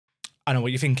I know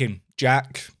what you're thinking.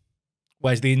 Jack,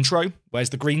 where's the intro? Where's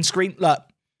the green screen? Look,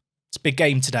 it's a big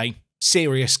game today.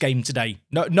 Serious game today.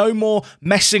 No more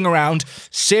messing around.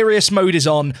 Serious mode is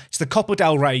on. It's the Copa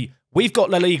del Rey. We've got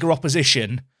La Liga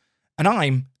opposition. And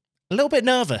I'm a little bit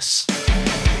nervous.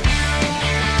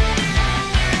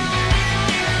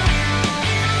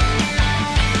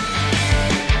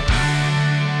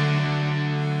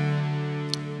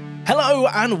 Hello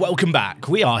and welcome back.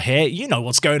 We are here. You know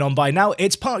what's going on by now.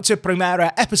 It's part 2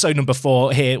 Primera, episode number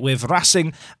 4 here with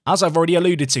Racing. As I've already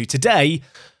alluded to, today,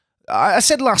 I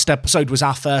said last episode was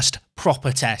our first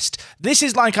proper test. This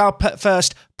is like our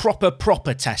first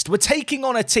proper test. We're taking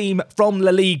on a team from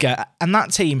La Liga, and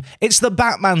that team, it's the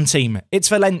Batman team. It's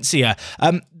Valencia.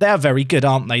 They're very good,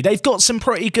 aren't they? They've got some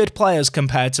pretty good players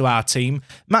compared to our team.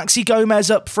 Maxi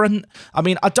Gomez up front. I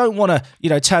mean, I don't want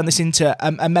to, turn this into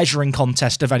a measuring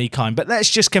contest of any kind, but let's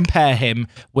just compare him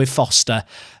with Foster.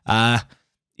 Slight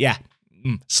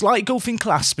golfing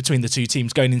class between the two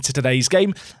teams going into today's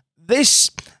game. This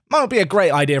might be a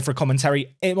great idea for a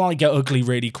commentary. It might get ugly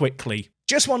really quickly.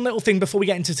 Just one little thing before we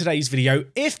get into today's video.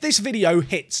 If this video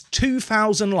hits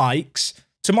 2,000 likes,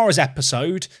 tomorrow's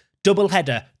episode, double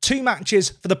header, 2 matches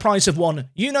for the price of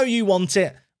 1. You know you want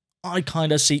it. I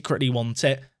kind of secretly want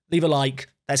it. Leave a like.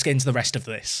 Let's get into the rest of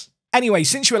this. Anyway,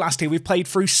 since you were last here, we've played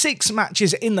through 6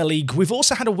 matches in the league. We've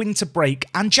also had a winter break,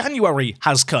 and January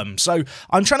has come. So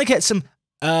I'm trying to get some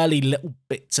early little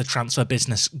bits of transfer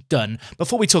business done.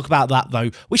 Before we talk about that,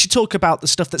 though, we should talk about the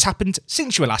stuff that's happened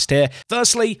since you were last here.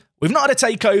 Firstly, we've not had a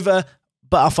takeover,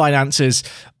 but our finances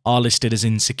are listed as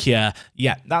insecure.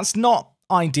 Yeah, that's not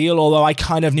ideal, although I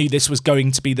kind of knew this was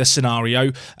going to be the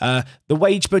scenario. The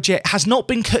wage budget has not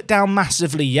been cut down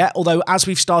massively yet, although as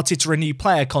we've started to renew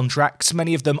player contracts,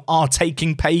 many of them are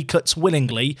taking pay cuts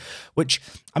willingly, which,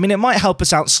 I mean, it might help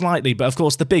us out slightly, but of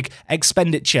course the big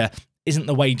expenditure isn't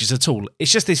the wages at all.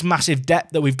 It's just this massive debt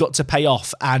that we've got to pay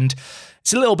off, and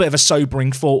it's a little bit of a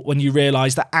sobering thought when you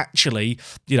realise that actually,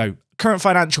 current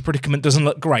financial predicament doesn't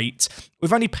look great.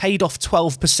 We've only paid off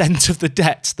 12% of the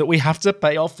debt that we have to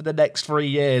pay off for the next 3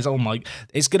 years. Oh my,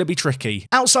 it's going to be tricky.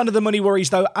 Outside of the money worries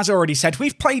though, as I already said,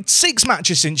 we've played 6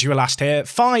 matches since you were last here,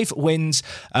 5 wins,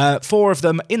 4 of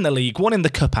them in the league, 1 in the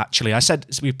cup actually. I said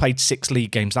we've played 6 league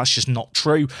games, that's just not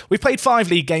true. We've played 5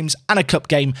 league games and a cup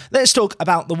game. Let's talk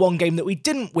about the one game that we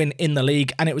didn't win in the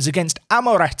league, and it was against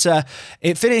Amoretta.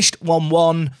 It finished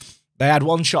 1-1. They had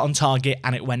 1 shot on target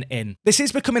and it went in. This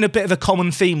is becoming a bit of a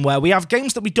common theme where we have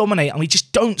games that we dominate and we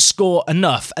just don't score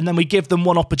enough, and then we give them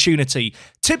one opportunity.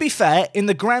 To be fair, in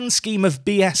the grand scheme of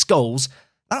BS goals,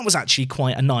 that was actually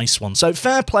quite a nice one. So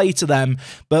fair play to them,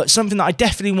 but something that I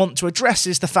definitely want to address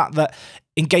is the fact that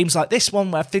in games like this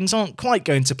one where things aren't quite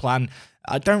going to plan,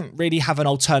 I don't really have an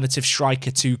alternative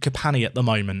striker to Capani at the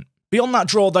moment. Beyond that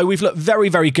draw, though, we've looked very,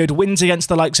 very good. Wins against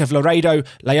the likes of Laredo,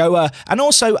 Leoa, and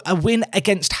also a win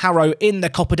against Harrow in the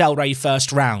Copa del Rey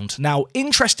first round. Now,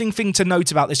 interesting thing to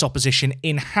note about this opposition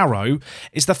in Harrow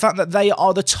is the fact that they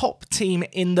are the top team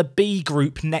in the B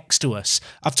group next to us.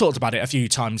 I've talked about it a few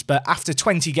times, but after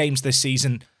 20 games this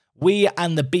season, we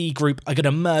and the B group are going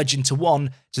to merge into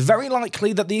one. It's very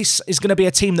likely that this is going to be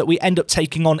a team that we end up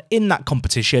taking on in that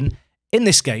competition. In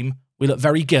this game, we look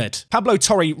very good. Pablo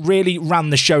Torre really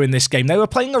ran the show in this game. They were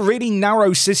playing a really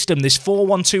narrow system, this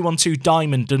 4-1-2-1-2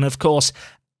 diamond, and of course,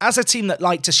 as a team that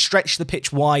like to stretch the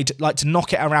pitch wide, like to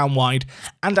knock it around wide,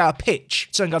 and our pitch,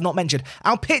 something I've not mentioned,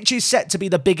 our pitch is set to be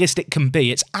the biggest it can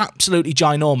be. It's absolutely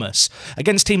ginormous.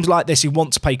 Against teams like this who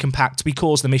want to play compact, we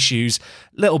cause them issues.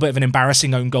 Little bit of an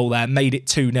embarrassing own goal there, made it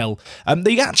 2-0.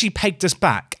 They actually pegged us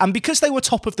back, and because they were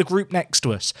top of the group next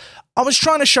to us, I was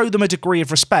trying to show them a degree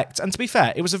of respect, and to be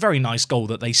fair, it was a very nice goal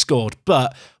that they scored,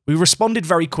 but we responded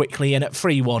very quickly, and at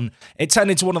 3-1, it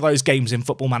turned into one of those games in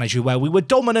Football Manager where we were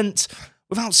dominant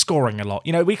without scoring a lot.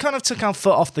 We kind of took our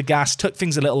foot off the gas, took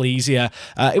things a little easier.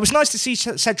 It was nice to see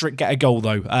Cedric get a goal,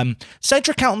 though.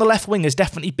 Cedric out on the left wing has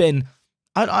definitely been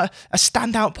a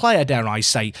standout player, dare I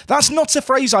say. That's not a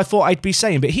phrase I thought I'd be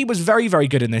saying, but he was very, very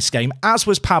good in this game, as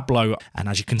was Pablo. And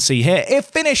as you can see here, it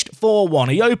finished 4-1.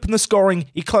 He opened the scoring,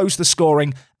 he closed the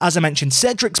scoring. As I mentioned,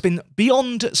 Cedric's been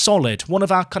beyond solid, one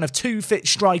of our kind of 2 fit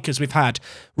strikers we've had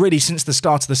really since the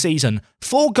start of the season.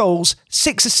 4 goals,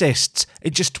 6 assists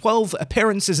in just 12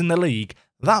 appearances in the league.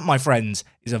 That, my friends,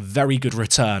 is a very good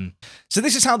return. So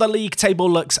this is how the league table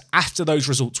looks after those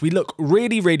results. We look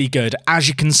really, really good, as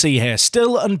you can see here.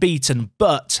 Still unbeaten,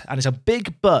 but, and it's a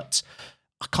big but,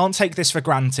 I can't take this for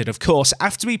granted. Of course,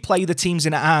 after we play the teams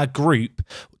in our group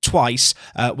twice,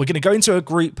 we're going to go into a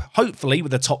group, hopefully,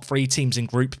 with the top 3 teams in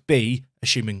Group B,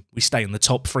 assuming we stay in the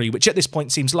top 3, which at this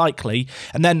point seems likely,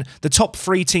 and then the top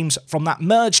 3 teams from that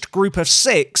merged group of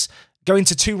 6 going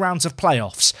to 2 rounds of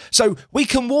playoffs. So we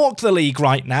can walk the league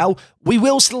right now. We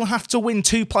will still have to win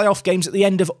 2 playoff games at the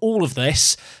end of all of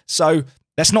this. So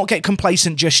let's not get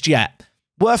complacent just yet.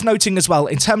 Worth noting as well,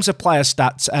 in terms of player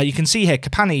stats, you can see here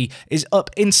Kapani is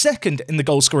up in second in the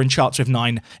goal scoring charts with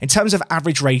 9. In terms of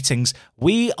average ratings,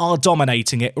 we are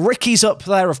dominating it. Ricky's up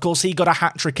there, of course, he got a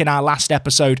hat-trick in our last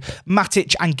episode.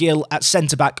 Matic and Gil at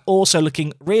centre-back also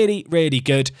looking really, really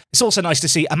good. It's also nice to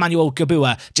see Emmanuel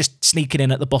Gabua just sneaking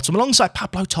in at the bottom alongside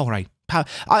Pablo Torre.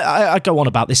 I go on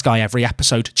about this guy every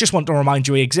episode. Just want to remind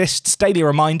you he exists. Daily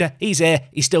reminder, he's here,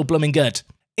 he's still blooming good.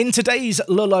 In today's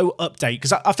Lolo update,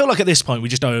 because I feel like at this point we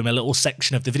just owe him a little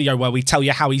section of the video where we tell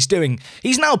you how he's doing.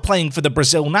 He's now playing for the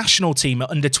Brazil national team at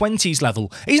under-20s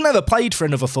level. He's never played for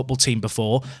another football team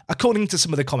before. According to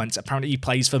some of the comments, apparently he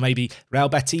plays for maybe Real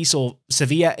Betis or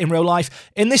Sevilla in real life.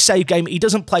 In this save game, he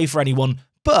doesn't play for anyone,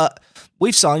 but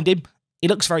we've signed him. He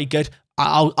looks very good.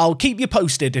 I'll keep you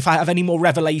posted if I have any more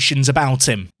revelations about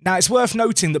him. Now, it's worth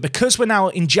noting that because we're now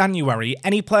in January,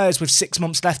 any players with 6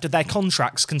 months left of their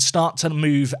contracts can start to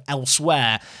move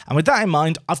elsewhere. And with that in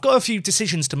mind, I've got a few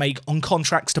decisions to make on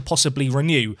contracts to possibly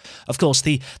renew. Of course,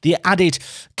 the added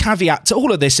caveat to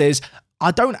all of this is I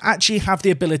don't actually have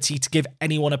the ability to give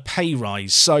anyone a pay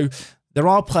rise. So there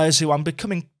are players who I'm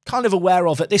becoming kind of aware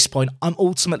of at this point, I'm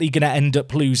ultimately going to end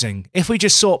up losing. If we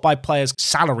just sort by players'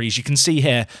 salaries, you can see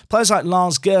here, players like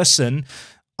Lars Gerson,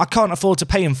 I can't afford to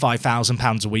pay him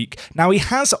 £5,000 a week. Now, he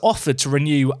has offered to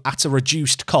renew at a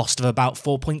reduced cost of about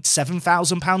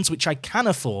 £4,700, which I can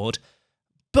afford,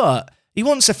 but he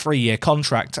wants a 3-year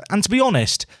contract. And to be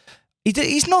honest,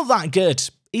 he's not that good.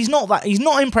 He's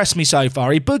not impressed me so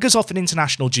far. He buggers off an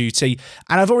international duty,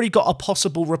 and I've already got a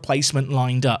possible replacement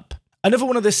lined up. Another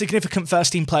one of the significant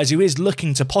first-team players who is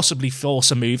looking to possibly force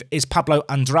a move is Pablo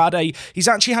Andrade. He's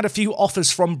actually had a few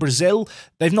offers from Brazil.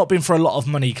 They've not been for a lot of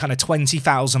money, kind of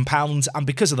 £20,000, and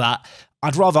because of that,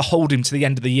 I'd rather hold him to the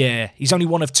end of the year. He's only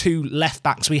one of 2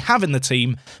 left-backs we have in the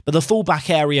team, but the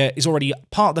full-back area is already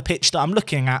part of the pitch that I'm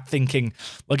looking at, thinking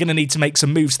we're going to need to make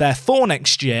some moves there for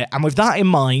next year, and with that in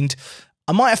mind,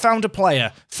 I might have found a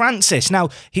player, Francis. Now,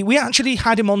 we actually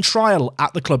had him on trial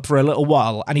at the club for a little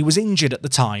while, and he was injured at the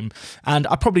time, and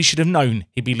I probably should have known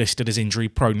he'd be listed as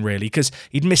injury-prone, really, because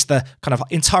he'd missed the kind of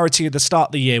entirety of the start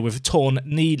of the year with torn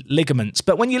knee ligaments.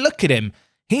 But when you look at him,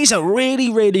 he's a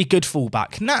really, really good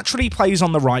fullback. Naturally plays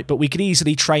on the right, but we could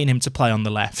easily train him to play on the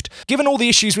left. Given all the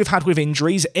issues we've had with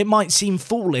injuries, it might seem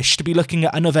foolish to be looking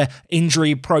at another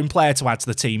injury-prone player to add to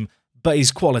the team, but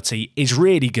his quality is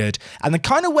really good. And the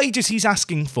kind of wages he's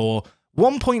asking for,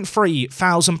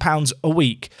 £1,300 a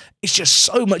week, is just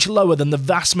so much lower than the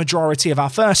vast majority of our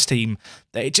first team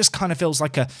that it just kind of feels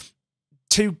like a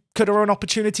an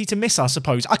opportunity to miss, I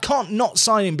suppose. I can't not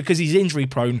sign him because he's injury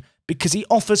prone, because he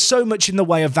offers so much in the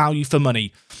way of value for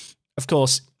money. Of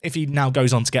course, if he now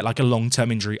goes on to get like a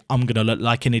long-term injury, I'm going to look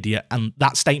like an idiot. And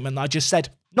that statement that I just said,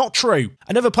 not true.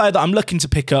 Another player that I'm looking to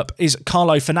pick up is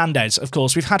Carlo Fernandez. Of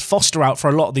course, we've had Foster out for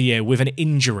a lot of the year with an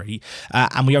injury,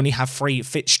 and we only have 3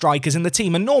 fit strikers in the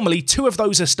team, and normally 2 of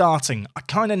those are starting. I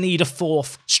kind of need a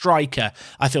 4th striker,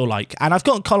 I feel like. And I've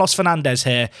got Carlos Fernandez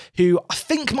here, who I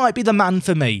think might be the man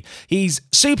for me. He's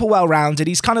super well-rounded.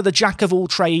 He's kind of the jack of all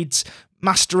trades,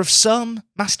 master of some,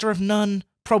 master of none.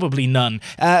 Probably none.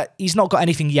 He's not got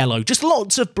anything yellow, just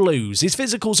lots of blues. His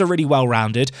physicals are really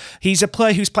well-rounded. He's a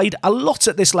player who's played a lot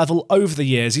at this level over the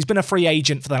years. He's been a free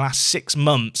agent for the last 6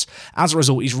 months. As a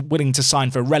result, he's willing to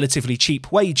sign for relatively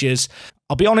cheap wages.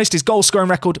 I'll be honest, his goal-scoring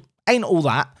record ain't all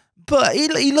that, but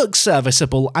he looks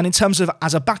serviceable, and in terms of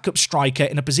as a backup striker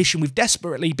in a position we've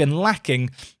desperately been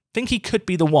lacking, I think he could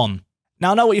be the one.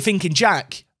 Now, I know what you're thinking,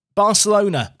 Jack.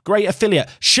 Barcelona, great affiliate.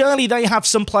 Surely they have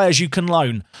some players you can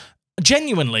loan.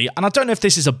 Genuinely, and I don't know if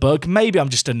this is a bug, maybe I'm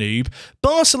just a noob,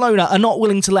 Barcelona are not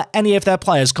willing to let any of their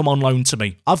players come on loan to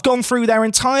me. I've gone through their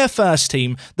entire first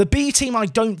team. The B team I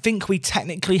don't think we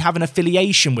technically have an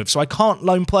affiliation with, so I can't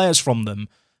loan players from them.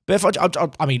 But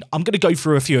if I mean, I'm going to go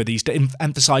through a few of these to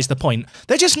emphasise the point.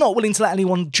 They're just not willing to let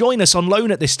anyone join us on loan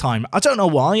at this time. I don't know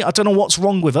why. I don't know what's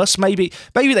wrong with us. Maybe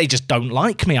they just don't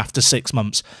like me after 6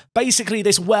 months. Basically,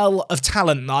 this well of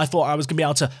talent that I thought I was going to be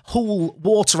able to haul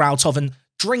water out of and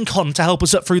drink on to help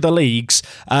us up through the leagues,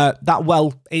 that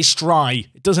well is dry.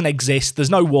 It doesn't exist. There's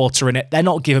no water in it. They're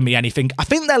not giving me anything. I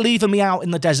think they're leaving me out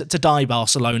in the desert to die,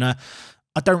 Barcelona.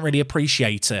 I don't really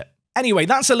appreciate it. Anyway,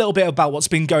 that's a little bit about what's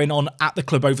been going on at the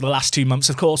club over the last 2 months.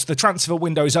 Of course, the transfer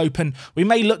window is open. We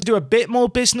may look to do a bit more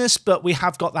business, but we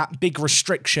have got that big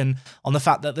restriction on the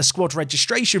fact that the squad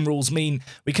registration rules mean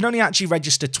we can only actually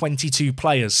register 22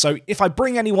 players. So if I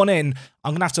bring anyone in,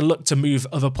 I'm going to have to look to move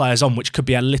other players on, which could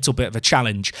be a little bit of a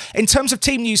challenge. In terms of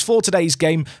team news for today's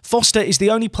game, Foster is the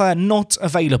only player not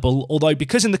available, although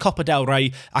because in the Copa del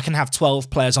Rey, I can have 12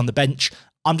 players on the bench.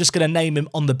 I'm just going to name him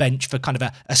on the bench for kind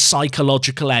of a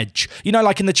psychological edge. You know,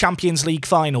 like in the Champions League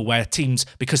final where teams,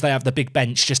 because they have the big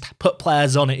bench, just put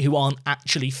players on it who aren't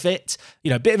actually fit.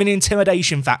 You know, a bit of an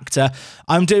intimidation factor.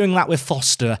 I'm doing that with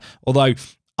Foster, although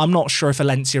I'm not sure if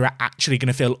Valencia are actually going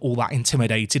to feel all that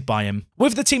intimidated by him.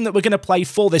 With the team that we're going to play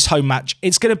for this home match,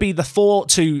 it's going to be the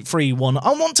 4-2-3-1.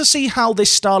 I want to see how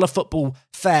this style of football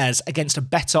fares against a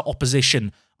better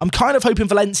opposition. I'm kind of hoping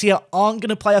Valencia aren't going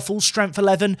to play a full strength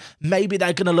 11. Maybe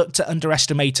they're going to look to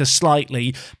underestimate us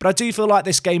slightly. But I do feel like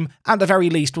this game, at the very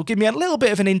least, will give me a little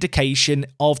bit of an indication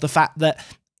of the fact that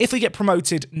if we get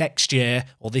promoted next year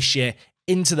or this year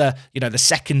into the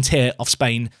second tier of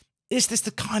Spain, is this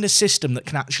the kind of system that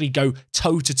can actually go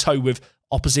toe-to-toe with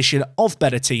opposition of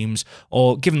better teams?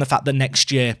 Or given the fact that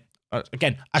next year,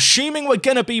 again, assuming we're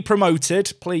going to be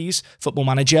promoted, please, Football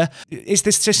Manager, is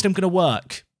this system going to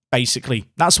work? Basically,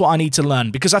 that's what I need to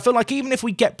learn, because I feel like even if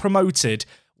we get promoted,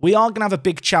 we are going to have a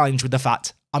big challenge with the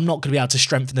fact I'm not going to be able to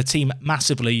strengthen the team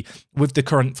massively with the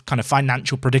current kind of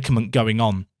financial predicament going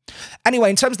on. Anyway,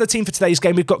 in terms of the team for today's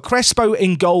game, we've got Crespo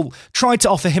in goal. Tried to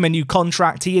offer him a new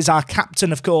contract. He is our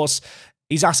captain, of course.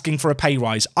 He's asking for a pay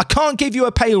rise. I can't give you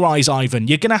a pay rise, Ivan.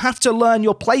 You're going to have to learn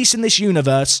your place in this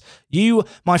universe. You,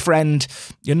 my friend,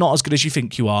 you're not as good as you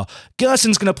think you are.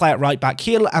 Gerson's going to play at right back.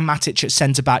 Hill and Matic at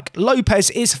centre back. Lopez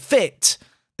is fit.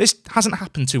 This hasn't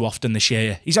happened too often this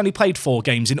year. He's only played 4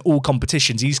 games in all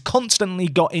competitions. He's constantly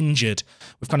got injured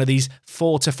with kind of these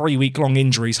 4 to 3 week long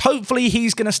injuries. Hopefully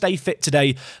he's going to stay fit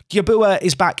today. Yabua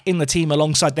is back in the team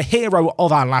alongside the hero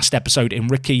of our last episode in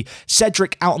Ricky.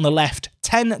 Cedric out on the left.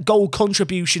 10 goal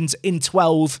contributions in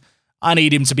 12. I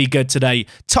need him to be good today.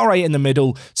 Torre in the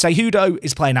middle. Cejudo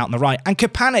is playing out on the right. And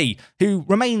Capani, who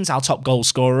remains our top goal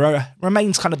scorer,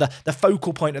 remains kind of the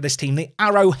focal point of this team, the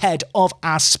arrowhead of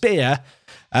our spear.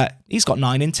 He's got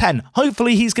 9 in 10.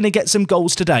 Hopefully he's going to get some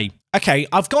goals today. Okay,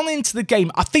 I've gone into the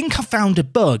game. I think I found a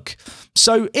bug.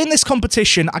 So in this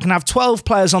competition, I can have 12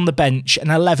 players on the bench and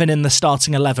 11 in the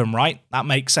starting 11, right? That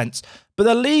makes sense. But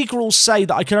the league rules say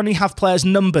that I can only have players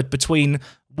numbered between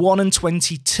 1 and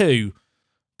 22.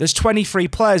 There's 23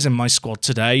 players in my squad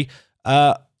today.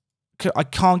 I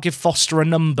can't give Foster a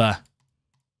number.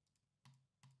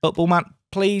 Football Man,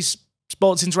 please.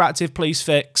 Sports Interactive, please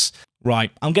fix.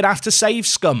 Right, I'm going to have to save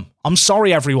Scum. I'm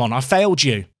sorry, everyone. I failed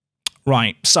you.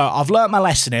 Right, so I've learnt my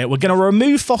lesson here. We're going to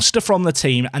remove Foster from the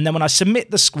team, and then when I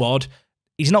submit the squad,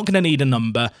 he's not going to need a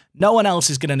number. No one else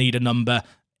is going to need a number.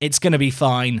 It's going to be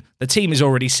fine. The team is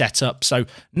already set up, so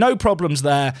no problems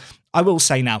there. I will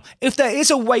say now, if there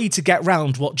is a way to get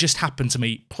round what just happened to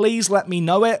me, please let me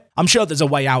know it. I'm sure there's a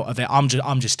way out of it. I'm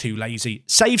just too lazy.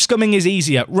 Save scumming is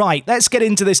easier. Right, let's get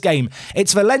into this game.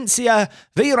 It's Valencia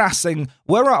v Racing.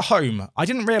 We're at home. I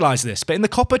didn't realise this, but in the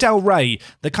Copa del Rey,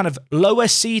 the kind of lower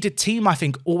seeded team, I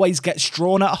think, always gets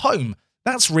drawn at home.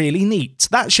 That's really neat.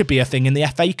 That should be a thing in the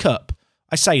FA Cup.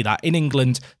 I say that. In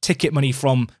England, ticket money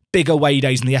from big away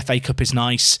days in the FA Cup is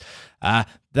nice.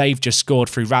 They've just scored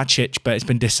through Radcic, but it's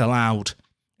been disallowed.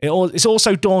 It's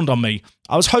also dawned on me.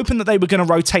 I was hoping that they were going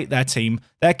to rotate their team.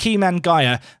 Their key man,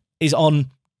 Gaia, is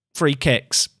on free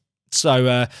kicks.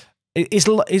 So is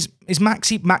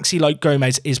Maxi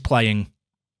Gomez is playing.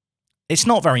 It's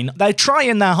not very... They're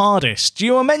trying their hardest.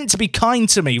 You were meant to be kind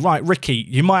to me. Right, Ricky,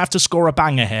 you might have to score a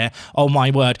banger here. Oh, my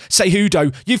word.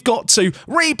 Cejudo, you've got to.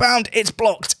 Rebound, it's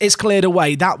blocked. It's cleared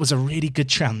away. That was a really good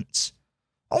chance.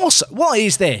 Also, what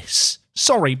is this?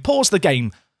 Sorry, pause the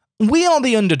game. We are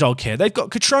the underdog here. They've got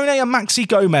Catrone and Maxi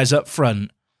Gomez up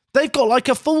front. They've got like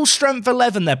a full strength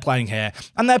 11 they're playing here.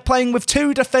 And they're playing with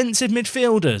 2 defensive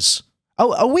midfielders.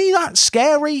 Oh, are we that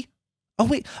scary?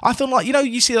 I feel like,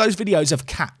 you see those videos of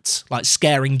cats, like,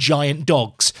 scaring giant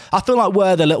dogs. I feel like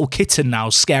we're the little kitten now,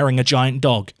 scaring a giant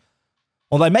dog.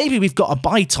 Although maybe we've got a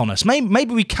bite on us.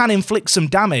 Maybe we can inflict some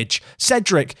damage.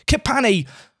 Cedric, Capani,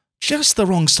 just the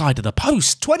wrong side of the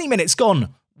post. 20 minutes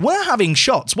gone. We're having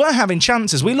shots. We're having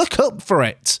chances. We look up for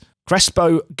it.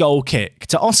 Crespo, goal kick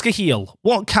to Oscar Heel.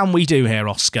 What can we do here,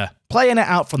 Oscar? Playing it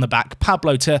out from the back.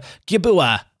 Pablo to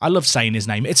Gabua. I love saying his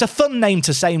name. It's a fun name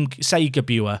to say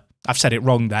Gabua. I've said it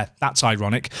wrong there. That's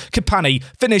ironic. Capani,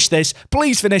 finish this.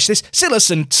 Please finish this.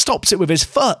 Silerson stops it with his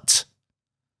foot.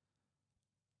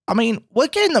 I mean, we're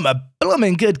giving them a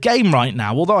blooming good game right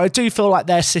now, although I do feel like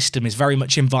their system is very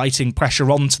much inviting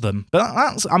pressure onto them. But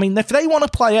that's, I mean, if they want to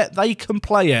play it, they can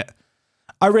play it.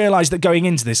 I realise that going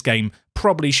into this game,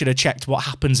 probably should have checked what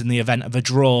happens in the event of a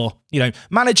draw. You know,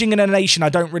 managing in a nation I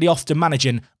don't really often manage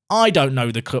in, I don't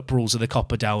know the cup rules of the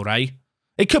Copa del Rey.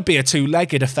 It could be a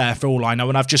two-legged affair for all I know,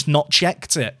 and I've just not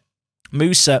checked it.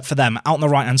 Musa for them, out on the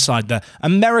right-hand side there.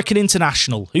 American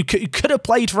international, who could have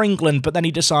played for England, but then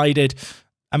he decided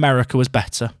America was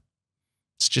better.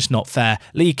 It's just not fair.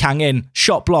 Lee Kang in,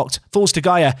 shot blocked, falls to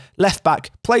Gaia, left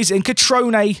back, plays it in,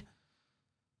 Catrone.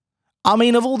 I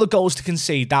mean, of all the goals to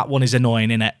concede, that one is annoying,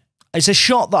 innit? It's a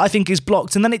shot that I think is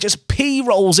blocked, and then it just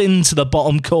P-rolls into the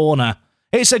bottom corner.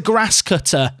 It's a grass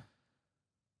cutter.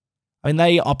 I mean,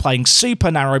 they are playing super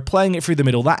narrow, playing it through the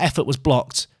middle. That effort was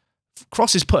blocked.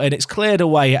 Cross is put in, it's cleared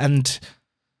away, and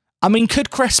I mean, could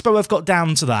Crespo have got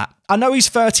down to that? I know he's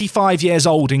 35 years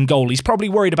old in goal. He's probably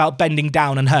worried about bending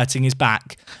down and hurting his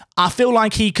back. I feel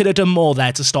like he could have done more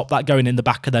there to stop that going in the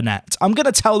back of the net. I'm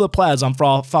going to tell the players I'm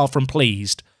far from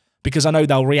pleased, because I know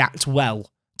they'll react well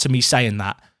to me saying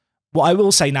that. What I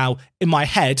will say now, in my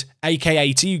head,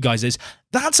 aka to you guys, is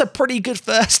that's a pretty good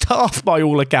first half by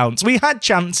all accounts. We had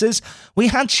chances, we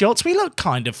had shots, we looked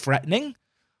kind of threatening.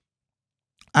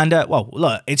 And, well,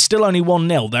 look, it's still only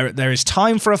 1-0. There is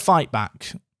time for a fight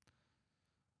back.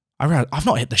 I've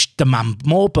not hit the man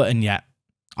more button yet.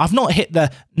 I've not hit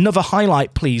the another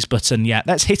highlight please button yet.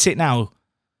 Let's hit it now.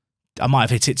 I might have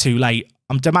hit it too late.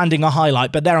 I'm demanding a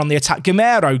highlight, but they're on the attack.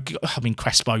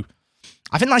 Crespo.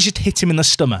 I think I just hit him in the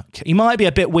stomach. He might be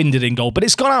a bit winded in goal, but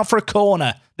it's gone out for a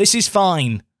corner. This is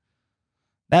fine.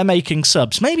 They're making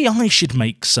subs. Maybe I should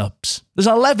make subs. There's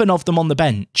 11 of them on the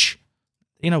bench.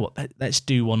 You know what? Let's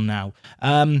do one now.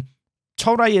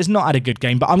 Torre has not had a good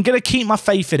game, but I'm going to keep my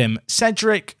faith in him.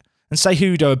 Cedric and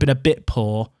Cejudo have been a bit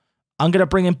poor. I'm going to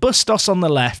bring in Bustos on the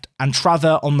left and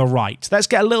Traver on the right. Let's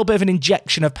get a little bit of an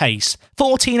injection of pace.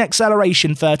 14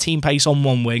 acceleration, 13 pace on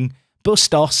one wing.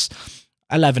 Bustos,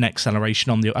 11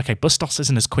 acceleration on the... Okay, Bustos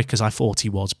isn't as quick as I thought he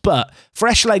was, but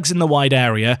fresh legs in the wide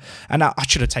area. And I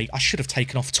should have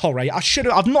taken off Torre.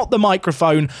 I've knocked the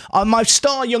microphone. My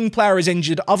star young player is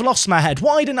injured. I've lost my head.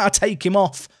 Why didn't I take him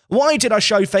off? Why did I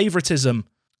show favouritism?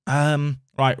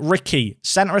 Right, Ricky,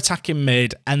 centre attacking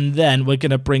mid, and then we're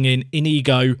going to bring in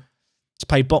Inigo to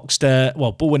play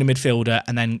ball-winning midfielder,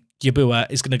 and then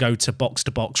Yabua is going to go to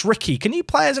box. Ricky, can you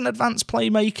play as an advanced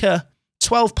playmaker?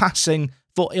 12 passing,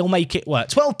 he'll make it work.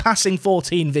 12 passing,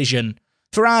 14 vision.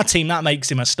 For our team, that makes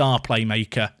him a star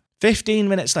playmaker. 15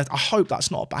 minutes left. I hope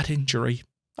that's not a bad injury.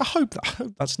 I hope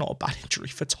that's not a bad injury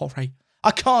for Torre.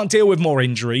 I can't deal with more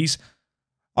injuries.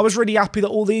 I was really happy that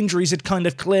all the injuries had kind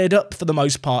of cleared up for the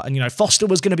most part, and, you know, Foster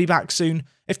was going to be back soon.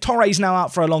 If Torre's now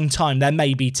out for a long time, there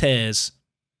may be tears.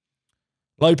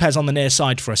 Lopez on the near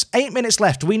side for us. 8 minutes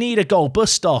left. We need a goal.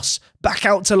 Bustos back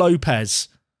out to Lopez.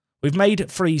 We've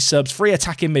made 3 subs, 3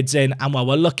 attacking mids in, and well,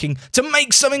 we're looking to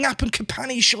make something happen.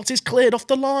 Capani's shot is cleared off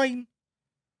the line.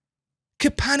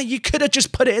 Capani, you could have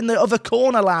just put it in the other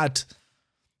corner, lad.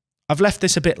 I've left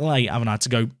this a bit late, haven't I, to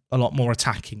go a lot more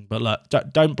attacking. But look,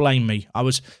 don't blame me. I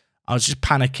was just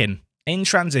panicking. In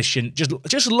transition,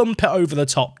 just lump it over the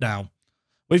top now.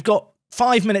 We've got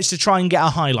 5 minutes to try and get a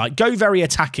highlight. Go very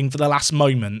attacking for the last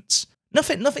moments.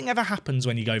 Nothing ever happens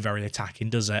when you go very attacking,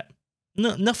 does it?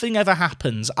 Nothing ever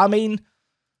happens. I mean,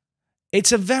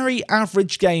 it's a very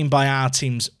average game by our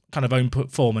team's kind of own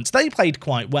performance. They played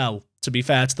quite well, to be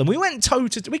fair to them. We went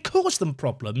toe-to-toe. We caused them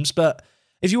problems, but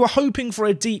if you were hoping for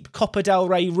a deep Copa del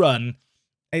Rey run,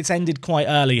 it's ended quite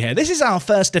early here. This is our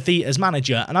first defeat as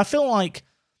manager, and I feel like,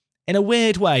 in a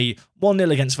weird way,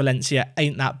 1-0 against Valencia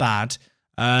ain't that bad.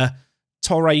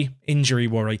 Torre, injury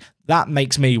worry. That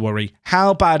makes me worry.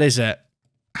 How bad is it?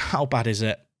 How bad is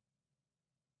it?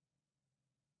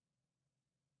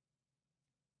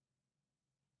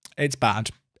 It's bad.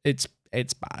 It's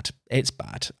bad. It's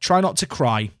bad. Try not to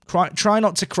cry. Try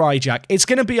not to cry, Jack. It's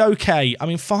going to be okay. I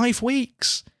mean, 5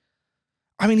 weeks.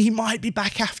 I mean, he might be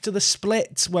back after the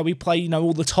split where we play, you know,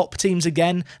 all the top teams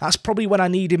again. That's probably when I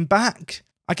need him back.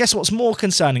 I guess what's more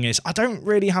concerning is I don't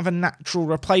really have a natural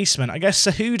replacement. I guess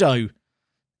Cejudo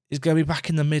is going to be back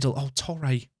in the middle. Oh,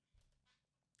 Torre.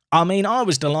 I mean, I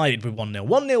was delighted with 1-0.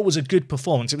 1-0 was a good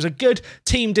performance. It was a good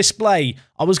team display.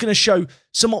 I was going to show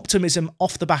some optimism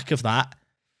off the back of that.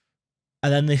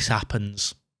 And then this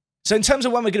happens. So in terms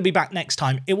of when we're going to be back next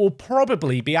time, it will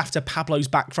probably be after Pablo's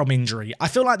back from injury. I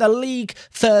feel like the league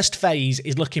first phase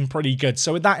is looking pretty good.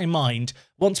 So with that in mind,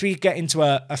 once we get into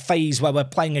a phase where we're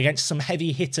playing against some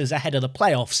heavy hitters ahead of the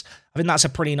playoffs, I think that's a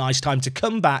pretty nice time to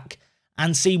come back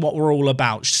and see what we're all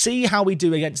about. See how we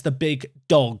do against the big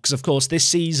dogs. Of course, this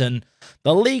season,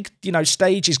 the league,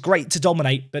 stage is great to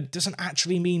dominate, but it doesn't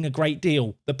actually mean a great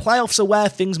deal. The playoffs are where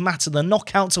things matter. The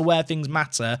knockouts are where things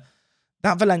matter.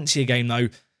 That Valencia game, though,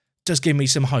 does give me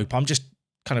some hope. I'm just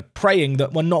kind of praying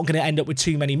that we're not going to end up with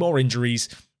too many more injuries.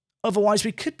 Otherwise,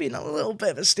 we could be in a little bit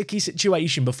of a sticky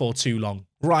situation before too long.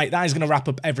 Right, that is going to wrap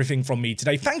up everything from me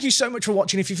today. Thank you so much for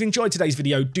watching. If you've enjoyed today's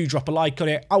video, do drop a like on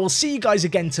it. I will see you guys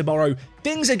again tomorrow.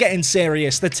 Things are getting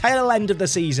serious. The tail end of the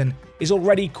season is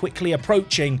already quickly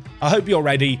approaching. I hope you're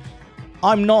ready.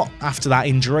 I'm not after that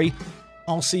injury.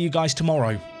 I'll see you guys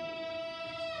tomorrow.